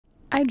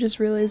I just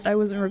realized I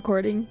wasn't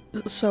recording,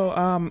 so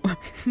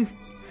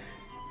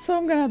so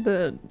I'm gonna have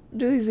to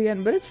do these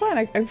again, but it's fine.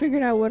 I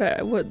figured out what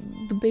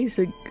the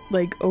basic,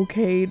 like,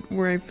 okay,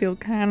 where I feel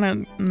kind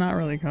of not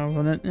really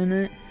confident in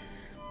it.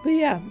 But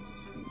yeah,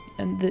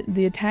 and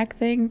the attack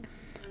thing,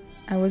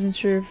 I wasn't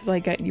sure if,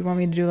 like, you want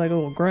me to do, like, a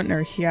little grunt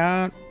or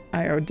yeah.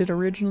 I did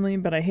originally,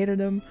 but I hated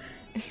them.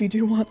 If you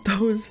do want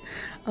those,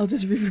 I'll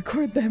just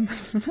re-record them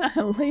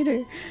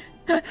later.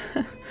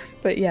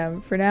 But yeah,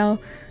 for now,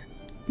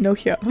 no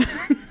here.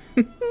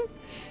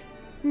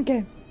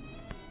 Okay.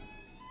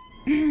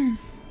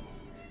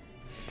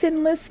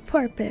 Finless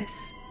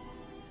porpoise.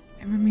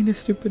 I made a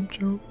stupid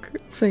joke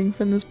saying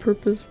finless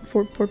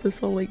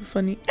porpoise all, like,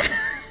 funny.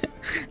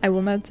 I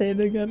will not say it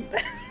again.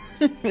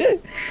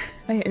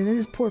 It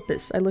is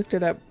porpoise. I looked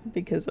it up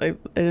because I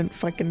didn't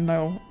fucking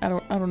know. I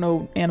don't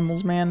know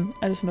animals, man.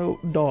 I just know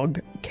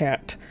dog,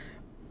 cat.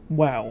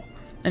 Wow.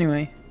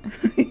 Anyway.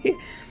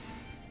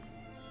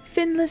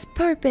 Finless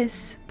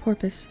porpoise.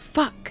 Porpoise.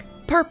 Fuck.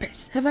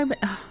 Purpose. Have I been?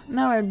 Oh,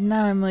 now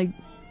I'm like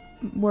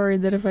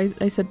worried that if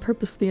I said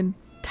purpose the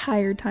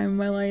entire time of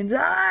my lines.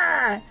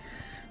 Ah!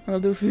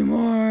 I'll do a few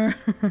more.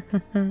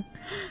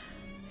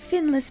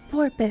 Finless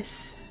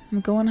porpoise.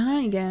 I'm going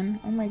high again.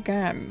 Oh my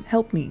god.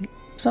 Help me.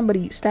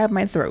 Somebody stab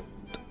my throat.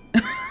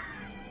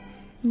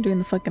 I'm doing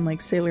the fucking,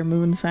 like, Sailor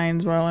Moon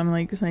signs while I'm,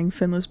 like, saying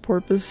finless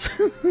porpoise.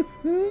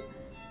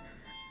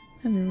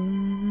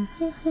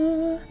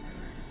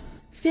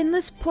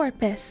 Finless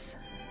porpoise.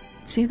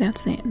 See,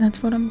 that's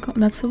what I'm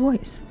calling. That's the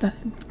voice.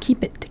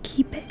 Keep it.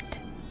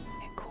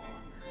 Okay, cool.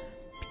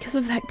 Because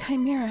of that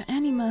chimera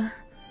anima.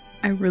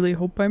 I really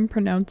hope I'm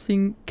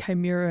pronouncing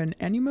chimera and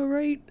anima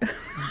right.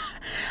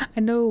 I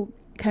know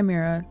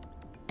chimera,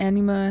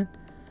 anima.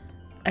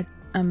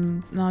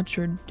 I'm not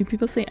sure. Do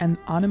people say an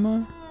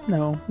anima?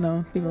 No,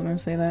 people don't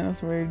say that.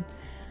 That's weird.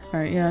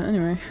 Alright, yeah,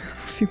 anyway.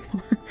 A few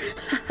more.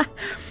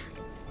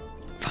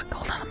 Fuck,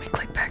 hold on, let me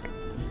click back.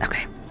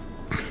 Okay.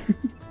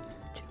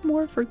 2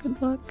 more for good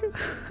luck.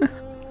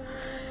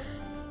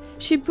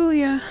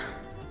 Shibuya.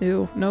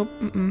 Ew, nope,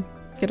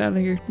 Get out of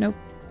here, nope.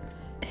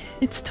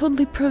 It's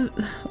totally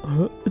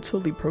it's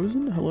totally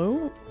frozen?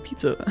 Hello?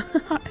 Pizza.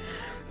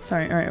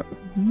 Sorry, alright.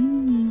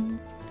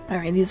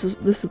 Alright, this is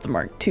the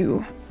Mark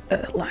II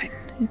line.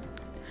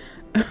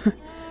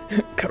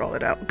 Cut all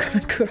that out.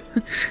 Cut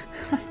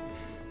all.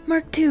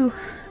 Mark II,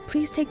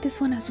 please take this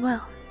one as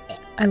well.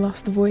 I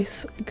lost the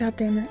voice. God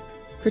damn it.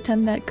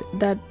 Pretend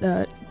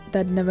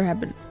that never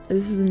happened.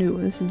 This is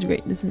new. This is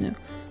great. This is new.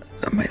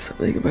 Am I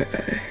something about?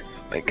 Oh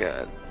my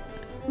god.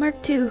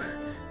 Mark II.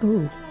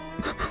 Oh.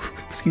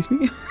 Excuse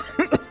me.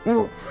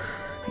 Oh.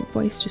 My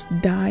voice just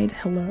died.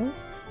 Hello?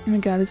 Oh my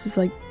god, this is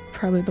like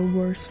probably the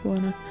worst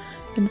one.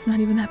 And it's not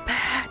even that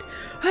bad.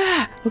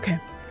 Ah! Okay.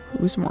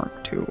 Who's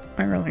Mark II?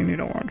 I really need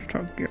to watch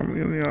Tokyo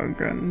Mew Mew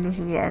again. This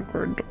is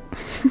awkward.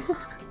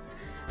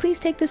 Please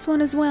take this one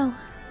as well.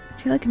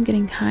 I feel like I'm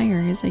getting higher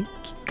as I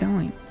keep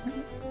going.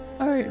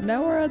 Alright,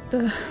 now we're at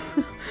the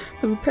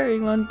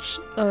preparing lunch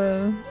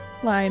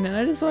line, and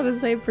I just want to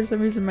say, for some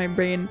reason my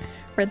brain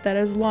read that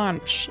as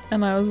launch,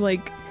 and I was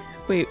like,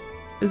 wait,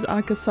 is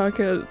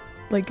Akasaka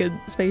like a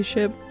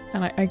spaceship?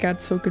 And I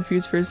got so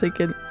confused for a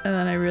second, and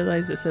then I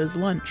realized it says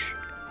lunch,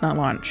 not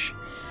launch.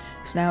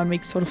 So now it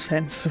makes total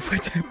sense of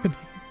what's happening.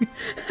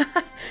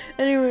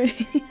 Anyway.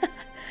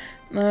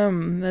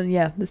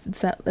 Yeah, that's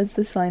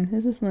this line.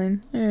 It's this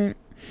line. Alright.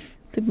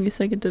 Took me a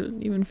second to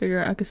even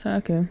figure out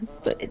Akasaka,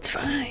 but it's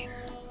fine.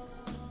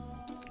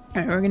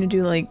 Alright, we're gonna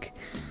do, like,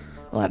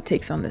 a lot of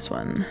takes on this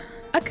one.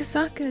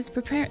 Akasaka is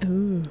preparing.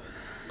 Ooh.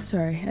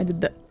 Sorry, I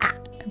did the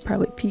I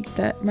probably peaked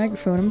that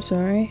microphone, I'm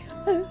sorry.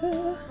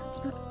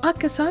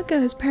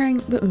 Akasaka is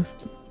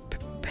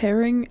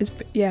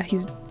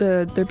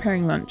they're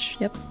pairing lunch.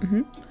 Yep.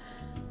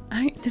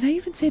 Did I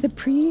even say the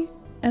pre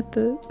at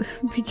the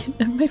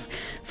beginning of my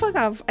fuck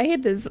off, I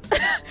hate this.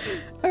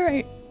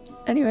 Alright.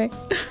 Anyway.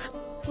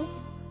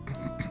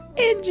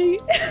 Angie.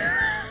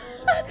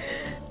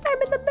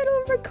 I'm in the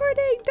middle of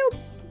recording. Don't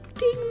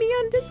ding me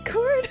on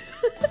Discord.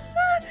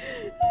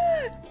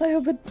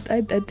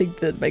 I think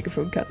the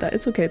microphone cut that.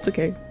 It's okay, it's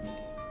okay.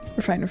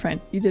 We're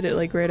fine. You did it,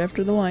 like, right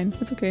after the line.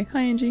 It's okay.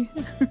 Hi, Angie.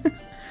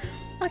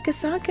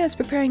 Akasaka is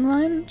preparing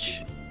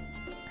lunch.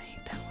 I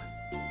hate that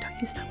one. Don't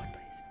use that one,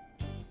 please.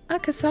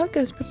 Akasaka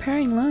is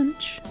preparing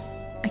lunch.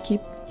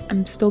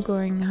 I'm still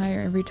going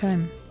higher every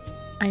time.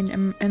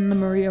 I'm in the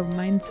Maria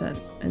mindset,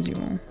 as you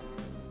will.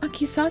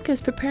 Akasaka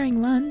is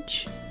preparing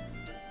lunch.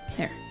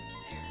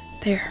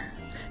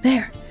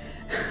 There.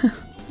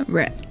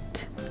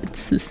 Right.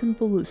 It's as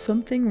simple as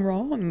something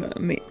wrong,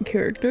 main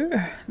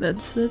character.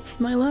 That's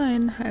my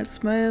line.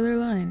 That's my other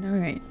line.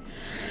 Alright.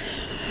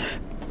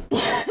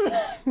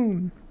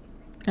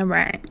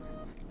 Alright.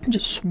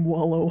 Just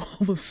swallow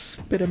all the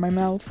spit in my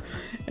mouth.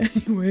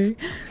 Anyway.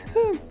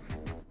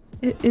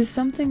 Is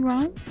something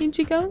wrong,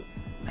 Ichigo?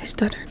 I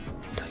stuttered.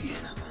 Don't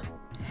use that one.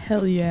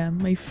 Hell yeah,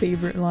 my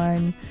favorite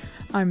line.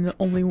 I'm the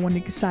only one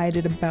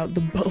excited about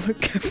the Butler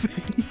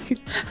Cafe.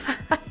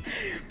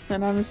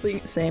 And honestly,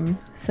 same.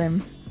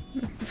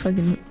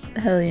 Fucking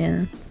Hell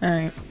yeah.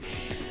 Alright.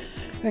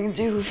 I can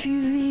do a few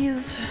of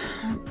these.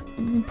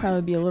 It'll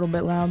probably be a little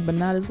bit loud, but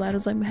not as loud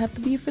as I have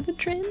to be for the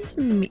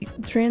transmission.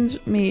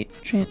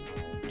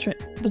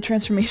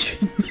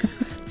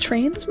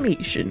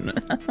 Transmission.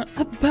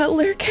 A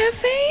butler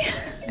cafe?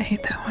 I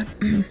hate that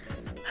one.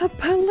 A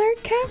butler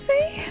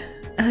cafe?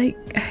 I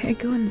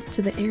go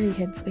into the airy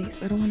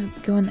headspace. I don't want to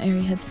go in the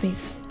airy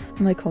headspace.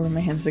 I'm like holding my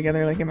hands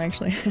together like I'm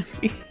actually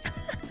happy.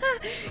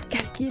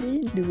 Gotta get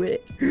into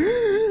it.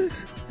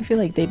 I feel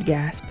like they'd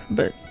gasp,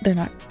 but they're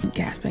not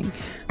gasping.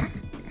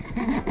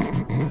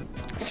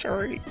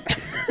 Sorry.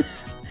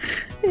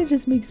 It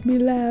just makes me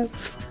laugh.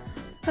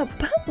 A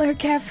butler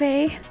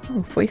cafe. Oh,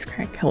 voice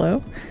crack.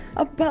 Hello?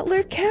 A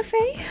butler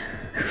cafe?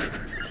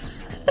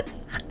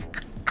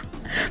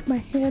 My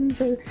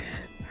hands are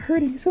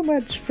hurting so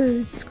much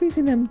for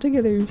squeezing them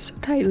together so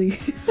tightly.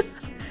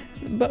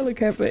 Butler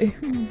cafe.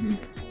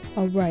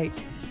 Alright.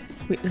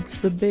 Wait, it's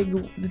the big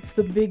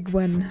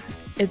one.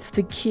 It's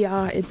the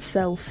Kia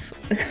itself.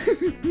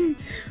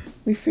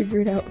 We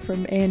figured out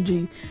from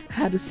Angie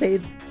how to say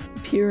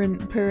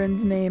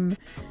Perrin's name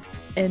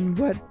and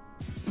what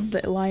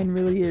the line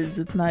really is.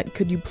 It's not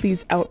could you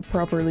please out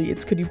properly,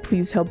 it's could you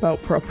please help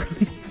out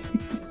properly.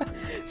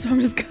 So I'm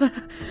just gonna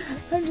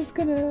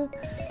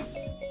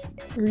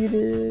read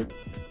it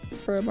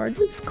from our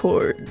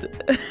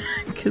Discord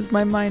because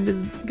my mind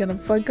is gonna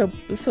fuck up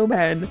so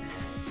bad.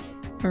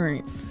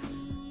 Alright.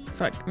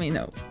 Fuck me,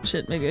 no.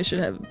 Shit, maybe I should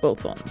have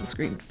both on the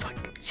screen.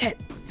 Fuck. Shit.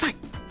 Fuck.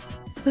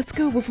 Let's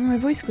go before my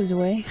voice goes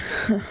away.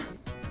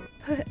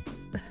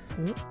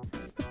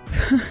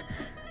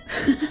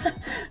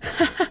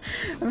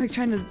 I'm like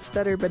trying to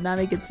stutter but not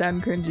make it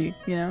sound cringy,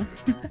 you know?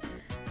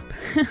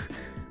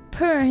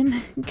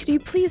 Perrin, could you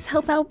please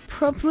help out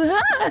properly?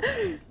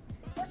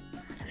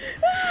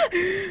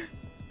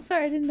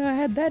 Sorry, I didn't know I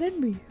had that in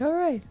me.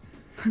 Alright,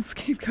 let's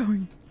keep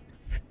going.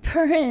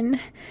 Perrin,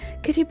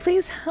 could you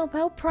please help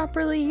out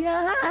properly?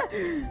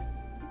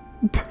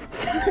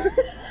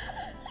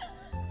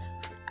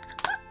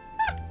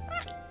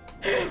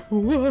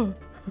 Whoa.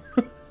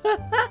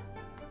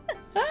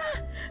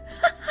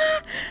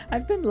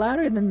 I've been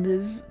louder than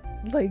this,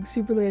 like,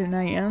 super late at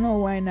night. I don't know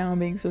why now I'm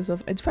being so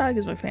self- It's probably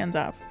because my fan's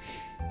off.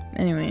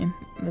 Anyway,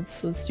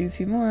 let's do a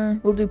few more.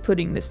 We'll do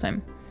pudding this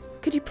time.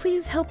 Could you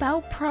please help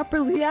out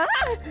properly?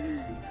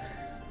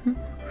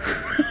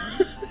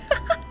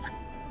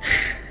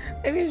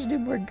 Maybe I should do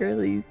more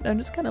girly. I'm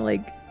just kind of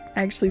like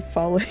actually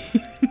following.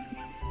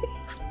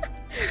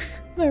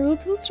 We'll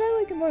try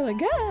like a more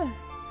like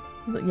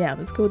yeah,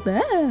 let's go with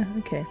the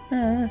okay.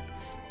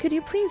 Could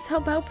you please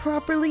help out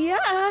properly?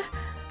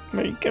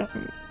 There you go.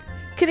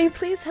 Could you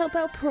please help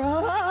out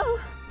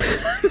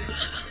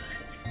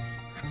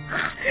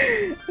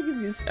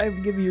I'll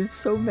give you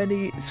so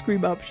many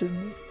scream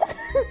options.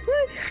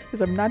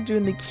 Because I'm not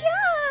doing the kya,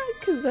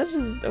 because that's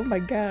just, oh my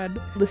god.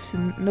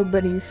 Listen,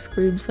 nobody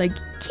screams like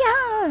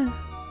kya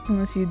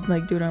unless you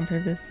like do it on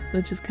purpose,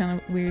 which is kind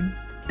of weird.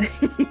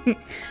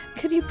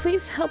 Could you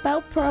please help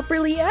out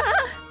properly?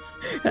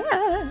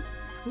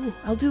 Ooh,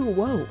 I'll do a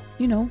whoa,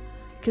 you know,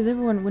 because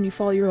everyone, when you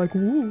fall, you're like,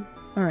 woo.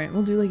 Alright,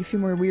 we'll do like a few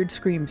more weird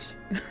screams.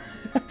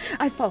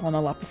 I've fallen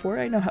a lot before.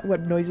 I know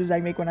what noises I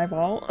make when I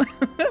fall.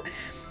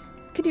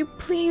 Could you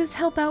please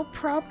help out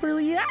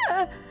properly?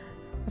 I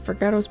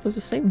forgot I was supposed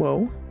to say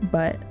whoa,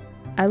 but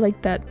I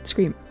like that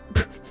scream.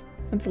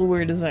 That's a little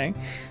weird to say.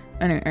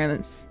 Alright,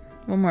 let's...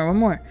 One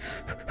more.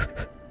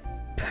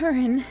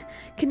 Perrin,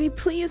 can you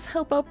please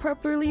help out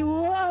properly?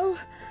 Whoa!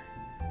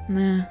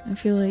 Nah, I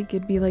feel like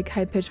it'd be like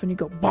high-pitched when you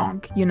go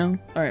bonk, you know?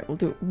 Alright, we'll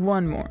do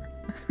one more.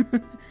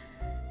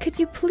 Could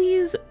you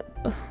please...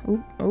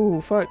 Oh,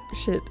 fuck,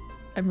 shit.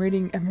 I'm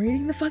reading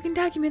the fucking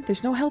document.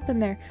 There's no help in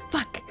there.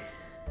 Fuck.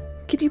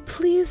 Could you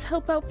please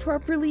help out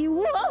properly?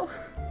 Whoa!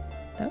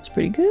 That was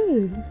pretty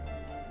good.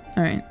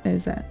 Alright,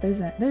 there's that.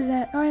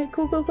 Alright,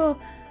 cool.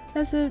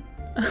 That's it.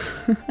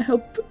 I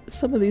hope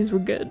some of these were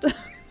good.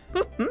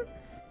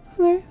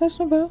 Okay, that's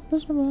not bad.